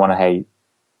definitely want to, hey,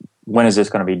 when is this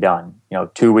going to be done?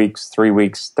 2 weeks, 3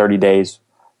 weeks, 30 days,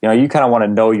 you kind of want to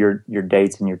know your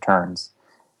dates and your turns,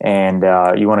 and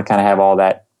you want to kind of have all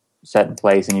that set in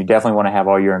place, and you definitely want to have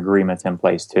all your agreements in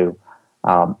place too,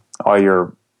 all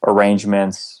your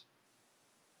arrangements.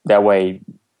 That way,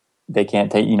 they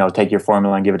can't take your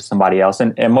formula and give it to somebody else,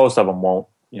 and most of them won't,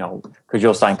 because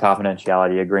you'll sign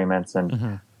confidentiality agreements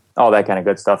and all that kind of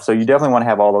good stuff. So you definitely want to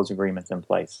have all those agreements in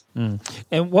place.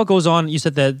 And what goes on? You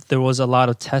said that there was a lot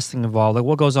of testing involved. Like,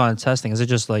 what goes on in testing? Is it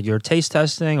just like your taste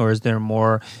testing, or is there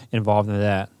more involved in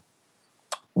that?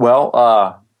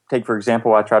 Well, take for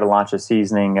example, I tried to launch a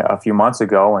seasoning a few months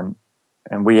ago,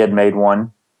 and we had made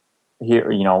one here.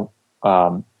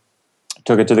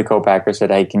 Took it to the co-packer,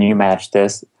 said, "Hey, can you match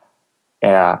this?"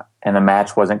 And the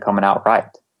match wasn't coming out right.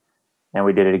 And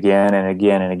we did it again and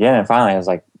again and again. And finally, I was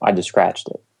like, I just scratched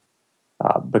it.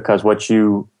 Because what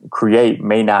you create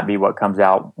may not be what comes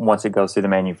out once it goes through the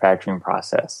manufacturing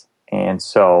process. And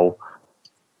so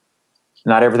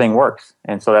not everything works.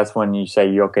 And so that's when you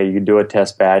say, okay, you do a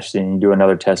test batch, then you do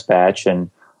another test batch.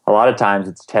 And a lot of times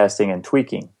it's testing and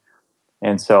tweaking.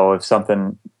 And so if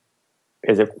something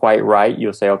isn't quite right,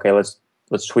 you'll say, okay, let's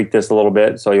tweak this a little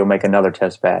bit. So you'll make another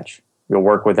test batch. You'll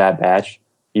work with that batch.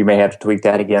 You may have to tweak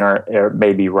that again, or it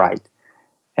may be right.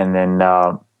 And then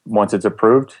once it's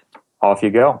approved, off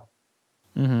you go.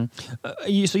 So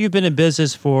you've been in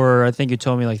business for, I think you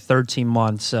told me, like 13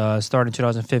 months, starting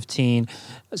 2015.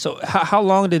 So how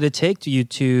long did it take you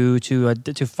to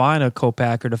find a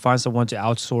co-packer, to find someone to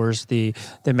outsource the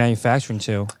manufacturing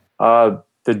to?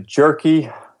 The jerky,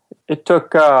 it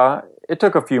took a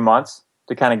few months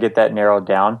to kind of get that narrowed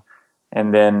down,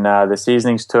 and then the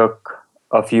seasonings took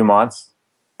a few months,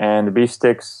 and the beef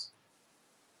sticks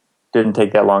didn't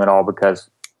take that long at all, because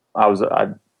I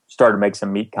started to make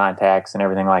some meat contacts and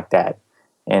everything like that.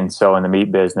 And so in the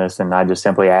meat business, and I just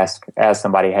simply asked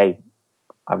somebody, hey,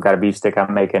 I've got a beef stick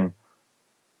I'm making.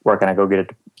 Where can I go get it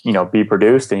to, be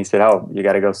produced? And he said, oh, you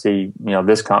got to go see,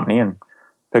 this company. And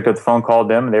picked up the phone, called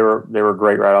them. And they were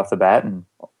great right off the bat, and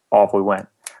off we went.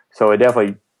 So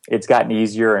it's gotten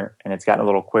easier, and it's gotten a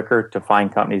little quicker to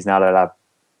find companies now that I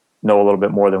know a little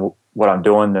bit more than what I'm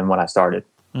doing than when I started.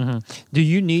 Do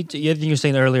you need to, you were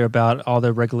saying earlier about all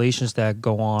the regulations that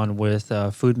go on with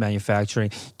food manufacturing,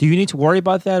 do you need to worry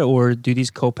about that, or do these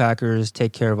co-packers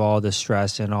take care of all the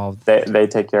stress and all? They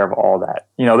take care of all that.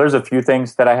 There's a few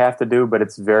things that I have to do, but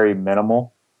it's very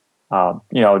minimal.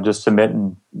 Just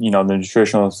submitting, the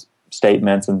nutritional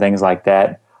statements and things like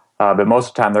that. But most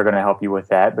of the time they're going to help you with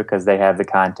that, because they have the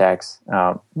contacts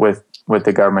with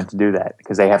the government to do that,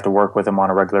 because they have to work with them on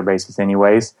a regular basis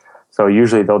anyways. So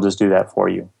usually they'll just do that for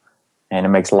you, and it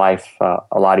makes life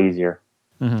a lot easier.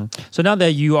 So now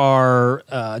that you are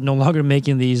no longer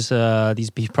making these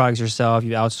beef products yourself,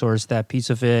 you outsource that piece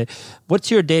of it. What's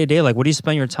your day-to-day like? What do you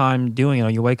spend your time doing?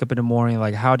 You wake up in the morning,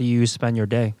 like, how do you spend your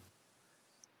day?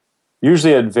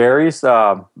 Usually it varies.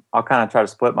 I'll kind of try to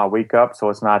split my week up so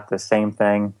it's not the same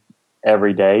thing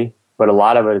every day, but a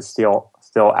lot of it is still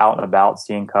out and about,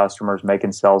 seeing customers,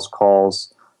 making sales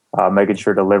calls, making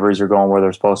sure deliveries are going where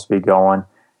they're supposed to be going.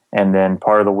 And then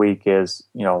part of the week is,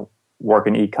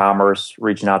 working e-commerce,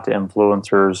 reaching out to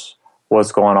influencers,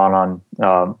 what's going on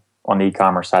the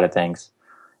e-commerce side of things.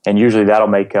 And usually that'll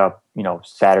make up,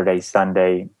 Saturday,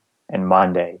 Sunday, and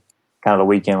Monday, kind of the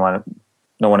weekend when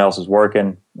no one else is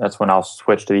working. That's when I'll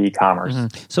switch to the e-commerce.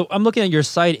 So I'm looking at your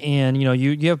site, and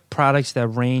you have products that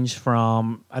range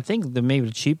from, I think maybe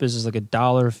the cheapest is like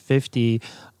 $1.50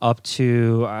 up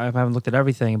to, I haven't looked at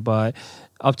everything, but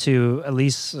up to at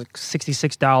least like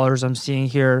 $66 I'm seeing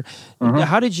here.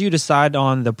 How did you decide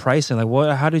on the pricing?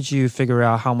 Like, how did you figure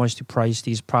out how much to price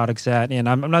these products at? And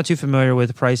I'm not too familiar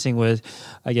with pricing with,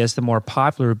 I guess, the more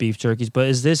popular beef jerkies,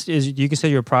 but do you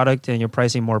consider your product and your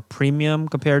pricing more premium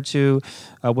compared to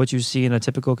what you see in a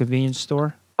typical convenience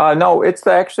store? No, it's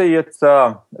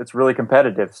really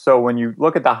competitive. So when you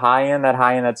look at the high end, that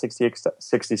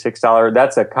 $66,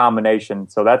 that's a combination.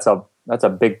 So that's a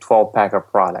big 12-pack of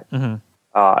product.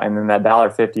 And then that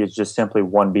 $1.50 is just simply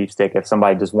one beef stick. If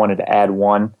somebody just wanted to add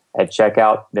one at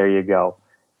checkout, there you go.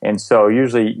 And so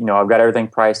usually, I've got everything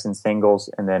priced in singles,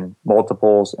 and then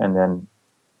multiples, and then,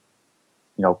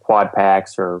 quad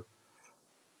packs, or,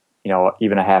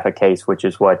 even a half a case, which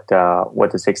is what the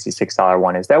 $66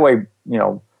 one is. That way,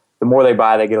 the more they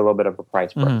buy, they get a little bit of a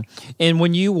price break. And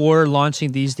when you were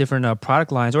launching these different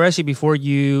product lines, or actually before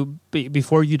you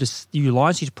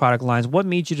launched these product lines, what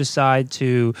made you decide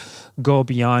to go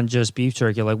beyond just beef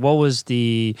jerky? Like, what was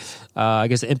the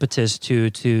impetus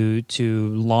to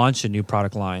launch a new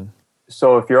product line?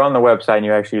 So if you're on the website and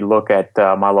you actually look at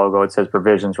my logo, it says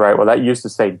Provisions, right? Well, that used to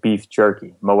say beef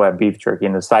jerky, Moab beef jerky,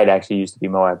 and the site actually used to be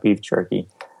Moab beef jerky.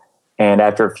 And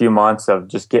after a few months of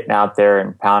just getting out there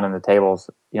and pounding the tables,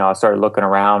 I started looking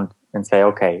around and say,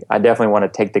 okay, I definitely want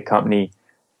to take the company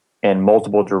in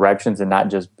multiple directions and not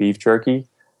just beef jerky.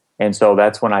 And so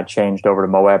that's when I changed over to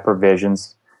Moab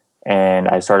Provisions, and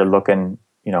I started looking,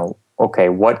 okay,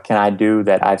 what can I do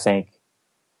that I think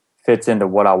fits into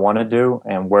what I want to do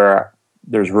and where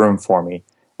there's room for me.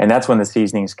 And that's when the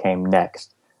seasonings came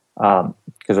next.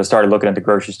 Because I started looking at the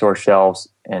grocery store shelves,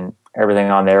 and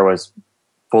everything on there was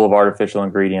full of artificial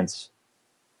ingredients,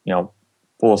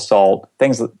 full of salt,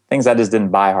 things I just didn't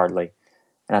buy hardly.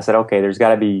 And I said, okay, there's got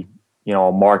to be,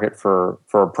 a market for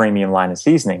a premium line of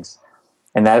seasonings.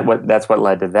 And that's what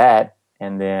led to that.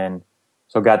 And then,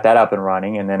 so got that up and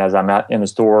running. And then as I'm out in the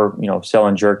store,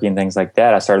 selling jerky and things like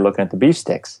that, I started looking at the beef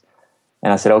sticks.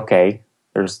 And I said, okay,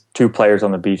 there's 2 players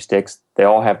on the beef sticks. They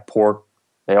all have pork.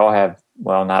 They all have,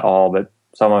 well, not all, but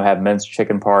some of them have minced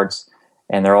chicken parts,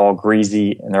 and they're all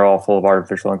greasy and they're all full of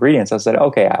artificial ingredients. I said,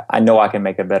 okay, I know I can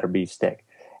make a better beef stick.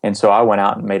 And so I went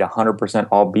out and made 100%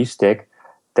 all beef stick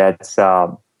that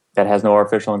has no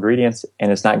artificial ingredients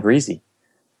and it's not greasy.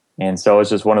 And so it's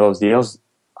just one of those deals.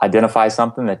 Identify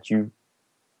something that you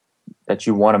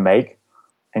want to make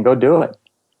and go do it.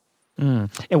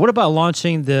 And what about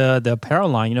launching the apparel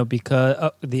line?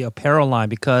 Because the apparel line,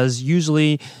 because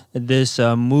usually this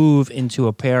move into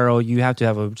apparel, you have to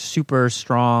have a super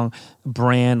strong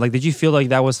brand. Like, did you feel like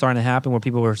that was starting to happen, where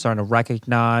people were starting to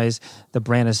recognize the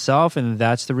brand itself, and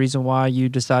that's the reason why you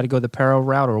decided to go the apparel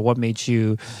route, or what made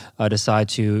you decide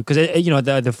to? Because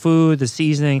the food, the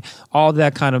seasoning, all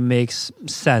that kind of makes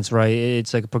sense, right?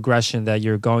 It's like a progression that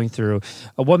you're going through.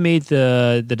 What made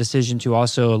the decision to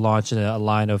also launch a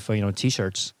line of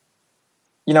t-shirts?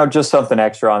 Just something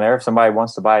extra on there. If somebody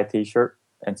wants to buy a t-shirt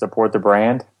and support the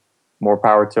brand, more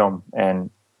power to them. And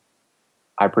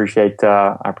I appreciate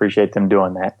them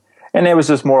doing that. And it was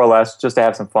just more or less just to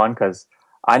have some fun, because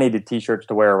I needed t-shirts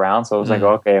to wear around. So it was like,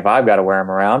 okay, if I've got to wear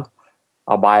them around,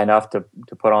 I'll buy enough to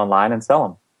put online and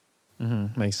sell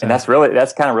them. Makes sense. And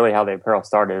that's kind of really how the apparel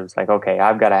started. It was like, okay,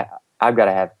 I've got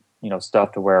to have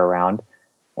stuff to wear around,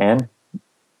 and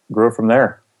grew it from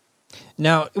there.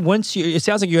 Now, it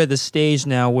sounds like you're at the stage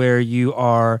now where you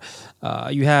are,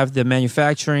 you have the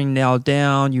manufacturing nailed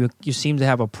down. You seem to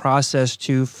have a process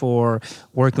too for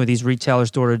working with these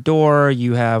retailers door to door.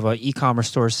 You have an e-commerce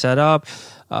store set up.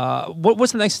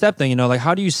 What's the next step then?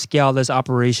 How do you scale this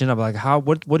operation up? Like,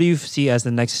 what do you see as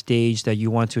the next stage that you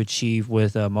want to achieve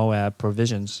with Moab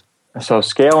Provisions? So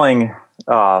scaling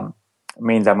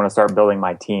means I'm going to start building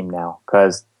my team now,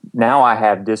 because now I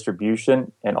have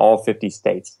distribution in all 50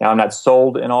 states. Now, I'm not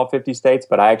sold in all 50 states,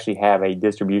 but I actually have a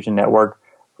distribution network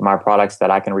for my products that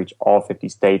I can reach all 50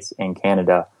 states and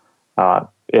Canada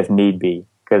if need be.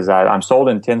 Because I'm sold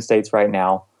in 10 states right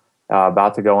now,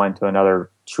 about to go into another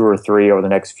 2 or 3 over the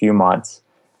next few months.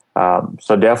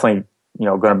 So definitely,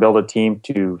 going to build a team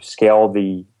to scale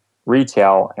the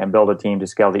retail and build a team to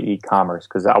scale the e-commerce,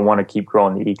 because I want to keep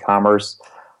growing the e-commerce.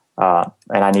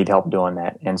 And I need help doing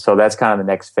that. And so that's kind of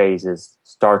the next phase, is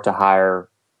start to hire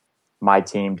my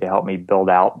team to help me build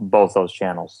out both those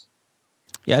channels.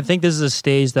 Yeah, I think this is a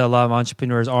stage that a lot of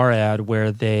entrepreneurs are at,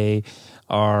 where they've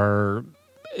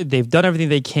done everything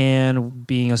they can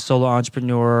being a solo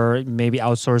entrepreneur, maybe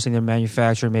outsourcing their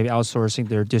manufacturing, maybe outsourcing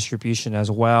their distribution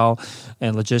as well,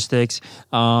 and logistics.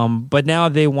 But now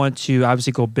they want to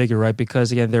obviously go bigger, right?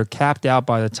 Because again, they're capped out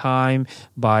by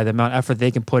the amount of effort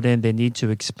they can put in. They need to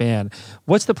expand.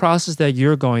 What's the process that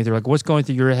you're going through? Like, what's going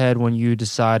through your head when you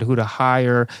decide who to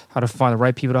hire, how to find the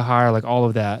right people to hire, like all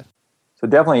of that? So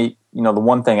definitely, the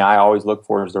one thing I always look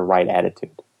for is the right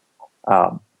attitude.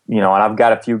 And I've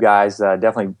got a few guys,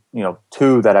 definitely,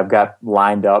 2 that I've got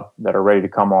lined up that are ready to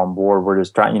come on board. We're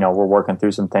just trying, we're working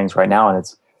through some things right now, and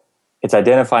it's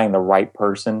identifying the right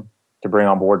person to bring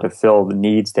on board to fill the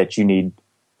needs that you need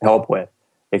help with.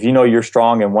 If you're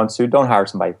strong in one suit, don't hire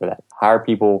somebody for that. Hire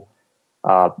people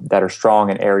that are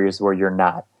strong in areas where you're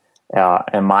not.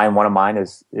 And one of mine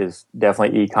is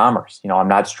definitely e-commerce. I'm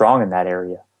not strong in that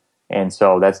area. And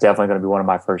so that's definitely going to be one of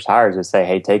my first hires, is say,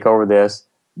 hey, take over this.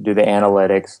 Do the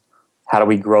analytics. How do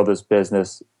we grow this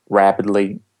business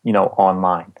rapidly,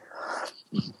 online?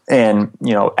 And,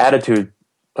 attitude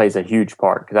plays a huge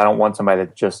part, because I don't want somebody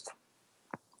that just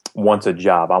wants a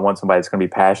job. I want somebody that's going to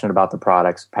be passionate about the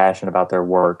products, passionate about their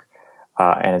work.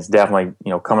 And it's definitely,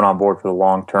 coming on board for the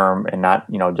long term, and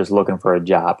not, just looking for a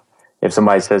job. If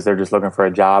somebody says they're just looking for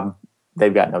a job,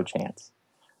 they've got no chance.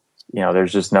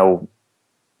 There's just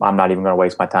I'm not even going to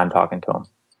waste my time talking to them.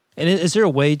 And is there a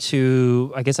way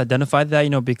to, I guess, identify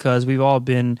that, because we've all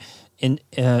been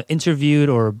interviewed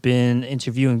or been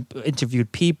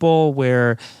interviewed people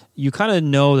where you kind of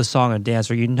know the song and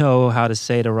dance, or you know how to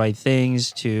say the right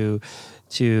things to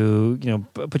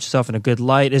put yourself in a good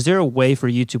light? Is there a way for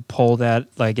you to pull that,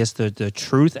 I guess, the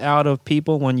truth out of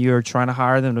people when you're trying to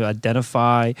hire them, to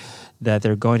identify that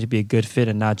they're going to be a good fit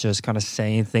and not just kind of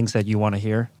saying things that you want to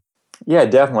hear? Yeah,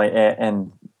 definitely.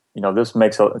 And this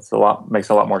makes a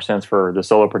lot more sense for the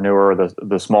solopreneur or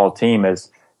the small team, is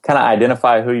kind of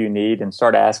identify who you need and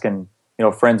start asking,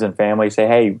 friends and family, say,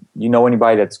 hey, you know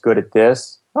anybody that's good at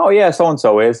this? Oh yeah,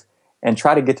 so-and-so is. And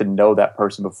try to get to know that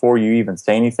person before you even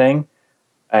say anything,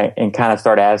 and kind of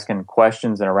start asking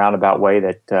questions in a roundabout way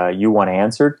that you want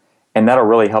answered. And that'll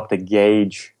really help to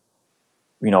gauge,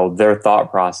 their thought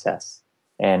process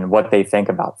and what they think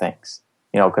about things.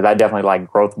 Because I definitely like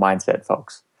growth mindset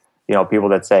folks. People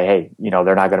that say, hey,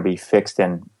 they're not going to be fixed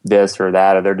in this or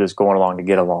that, or they're just going along to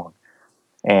get along.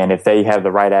 And if they have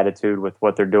the right attitude with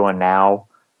what they're doing now,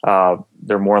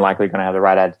 they're more likely going to have the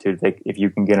right attitude if you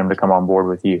can get them to come on board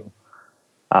with you.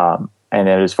 And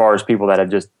then as far as people that have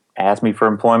just asked me for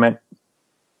employment,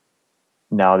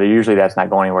 no, that's not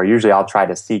going anywhere. Usually I'll try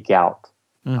to seek out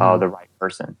the right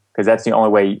person, because that's the only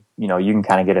way, you can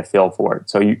kind of get a feel for it.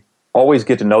 So you always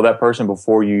get to know that person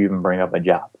before you even bring up a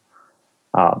job.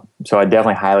 So I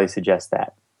definitely highly suggest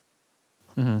that.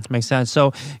 Makes sense.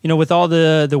 So, with all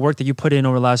the work that you put in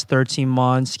over the last 13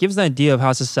 months, give us an idea of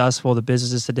how successful the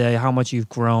business is today, how much you've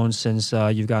grown since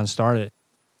you've gotten started.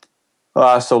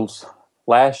 So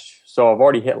I've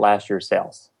already hit last year's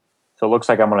sales. So it looks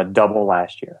like I'm going to double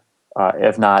last year,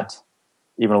 if not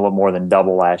even a little more than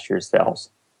double last year's sales.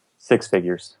 6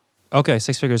 figures. Okay,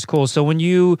 6 figures, cool. So when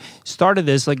you started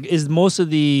this, is most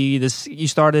of you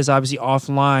started this obviously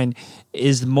offline,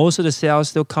 is most of the sales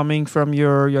still coming from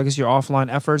your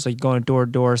offline efforts, like going door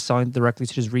to door, selling directly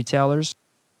to these retailers?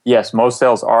 Yes, most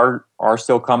sales are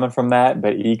still coming from that,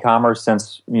 but e-commerce,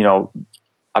 since,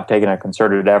 I've taken a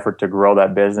concerted effort to grow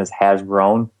that business, has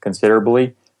grown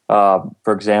considerably. For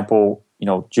example,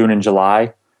 June and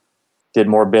July did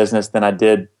more business than I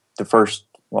did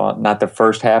not the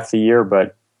first half of the year,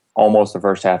 but almost the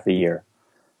first half of the year.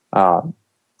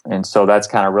 And so that's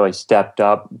kind of really stepped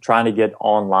up, trying to get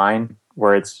online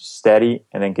where it's steady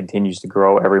and then continues to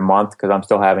grow every month, because I'm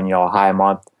still having, a high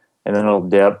month and then it'll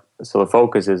dip. So the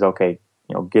focus is, okay,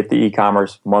 get the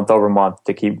e-commerce month over month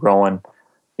to keep growing,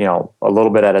 a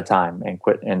little bit at a time, and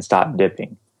quit and stop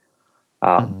dipping.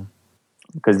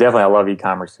 Because definitely I love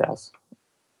e-commerce sales.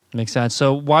 Makes sense.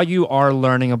 So while you are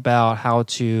learning about how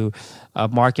to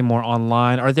market more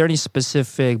online, are there any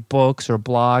specific books or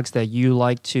blogs that you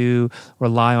like to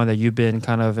rely on, that you've been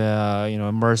kind of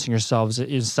immersing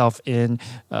yourself in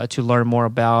to learn more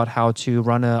about how to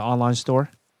run an online store?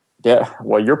 Yeah,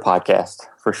 well, your podcast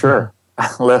for sure.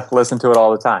 Listen to it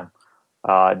all the time.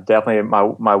 Definitely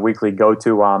my weekly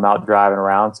go-to while I'm out driving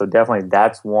around. So definitely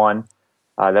that's one.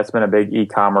 That's been a big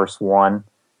e-commerce one.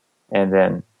 And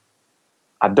then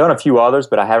I've done a few others,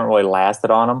 but I haven't really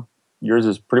lasted on them. Yours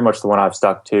is pretty much the one I've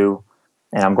stuck to.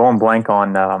 And I'm going blank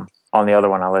on the other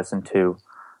one I listen to.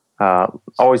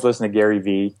 Always listen to Gary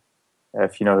Vee,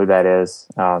 if you know who that is.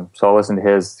 So I listen to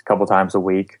his a couple times a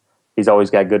week. He's always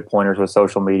got good pointers with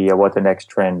social media, what the next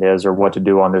trend is or what to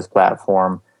do on this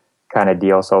platform kind of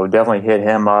deal. So definitely hit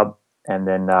him up. And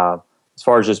then as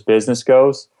far as just business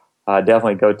goes,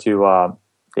 definitely go to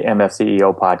the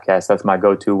MFCEO podcast. That's my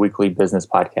go-to weekly business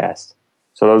podcast.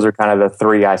 So those are kind of the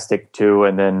three I stick to.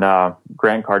 And then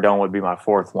Grant Cardone would be my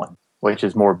fourth one, which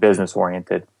is more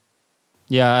business-oriented.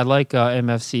 Yeah, I like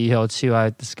MFCEO too. I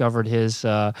discovered his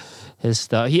stuff. I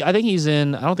don't think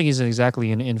he's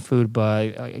exactly in food,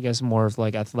 but I guess more of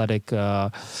like athletic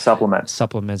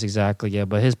supplements, exactly. Yeah,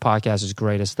 but his podcast is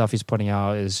great. The stuff he's putting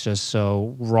out is just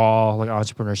so raw, like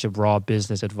entrepreneurship, raw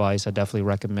business advice. I definitely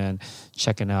recommend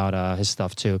checking out his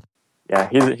stuff too. Yeah,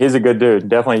 he's a good dude.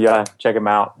 Definitely check him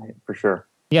out for sure.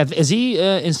 Yeah, is he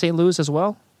in St. Louis as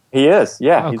well? He is,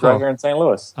 yeah. Oh, he's cool. right here in St.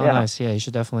 Louis. Oh, nice. Yeah, you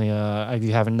should definitely, if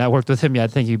you haven't networked with him yet, I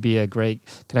think he'd be a great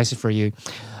connection for you.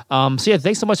 So yeah,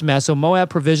 thanks so much, Matt. So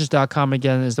MoabProvisions.com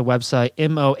again is the website,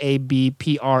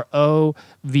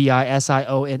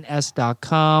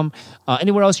 MoabProvisions.com.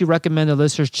 Anywhere else you recommend the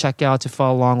listeners check out to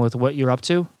follow along with what you're up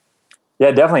to?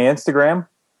 Yeah, definitely Instagram,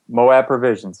 Moab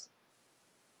Provisions.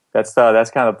 That's kind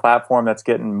of the platform that's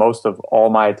getting most of all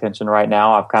my attention right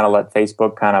now. I've kind of let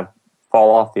Facebook kind of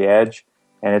fall off the edge,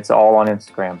 and it's all on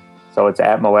Instagram. So it's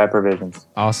at Moab Provisions.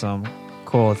 Awesome.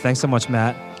 Cool. Thanks so much,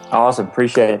 Matt. Awesome.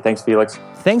 Appreciate it. Thanks, Felix.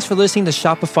 Thanks for listening to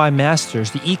Shopify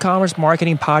Masters, the e-commerce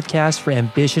marketing podcast for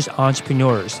ambitious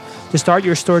entrepreneurs. To start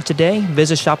your store today,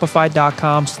 visit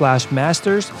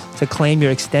shopify.com/masters to claim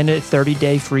your extended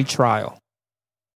 30-day free trial.